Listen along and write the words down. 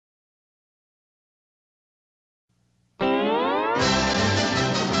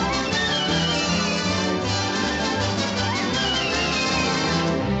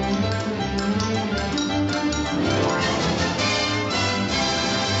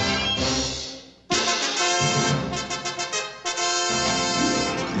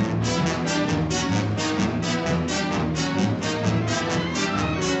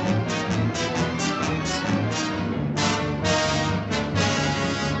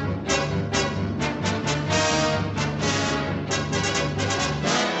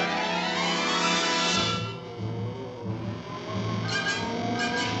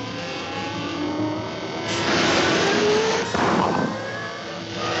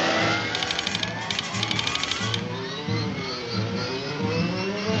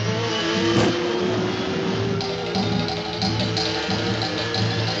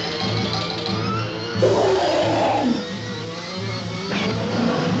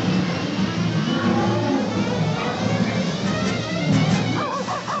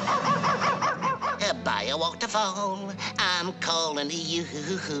all. I'm calling to you.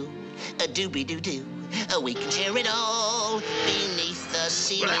 A doobie-doo-doo. We can share it all beneath the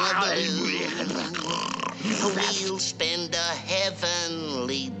ceiling of blue. We'll spend a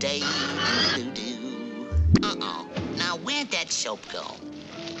heavenly day. Doo-doo. Uh-oh. Now, where'd that soap go?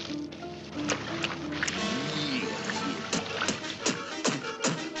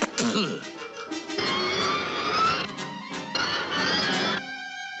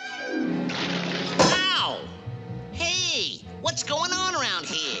 Ow! Hey, what's going on around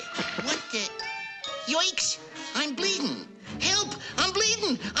here? What the... Yoicks! I'm bleeding. Help! I'm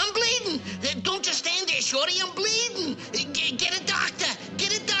bleeding! I'm bleeding! Don't just stand there, Shorty. I'm bleeding. Get a doctor!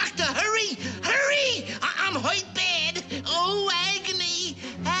 Get a doctor! Hurry! Hurry! I'm hurt bad. Oh, agony!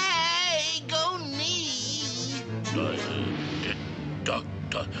 Agony!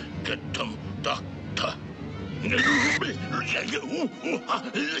 Doctor, get some doctor.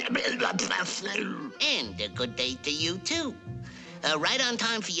 And a good day to you, too. Right on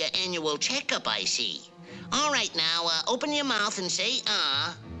time for your annual checkup, I see. All right, now, open your mouth and say,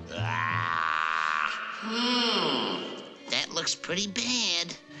 That looks pretty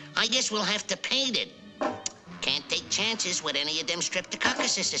bad. I guess we'll have to paint it. Can't take chances with any of them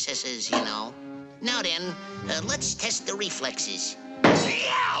streptococcuses, you know. Now then, let's test the reflexes.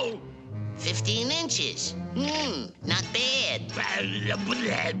 15 inches. Not bad.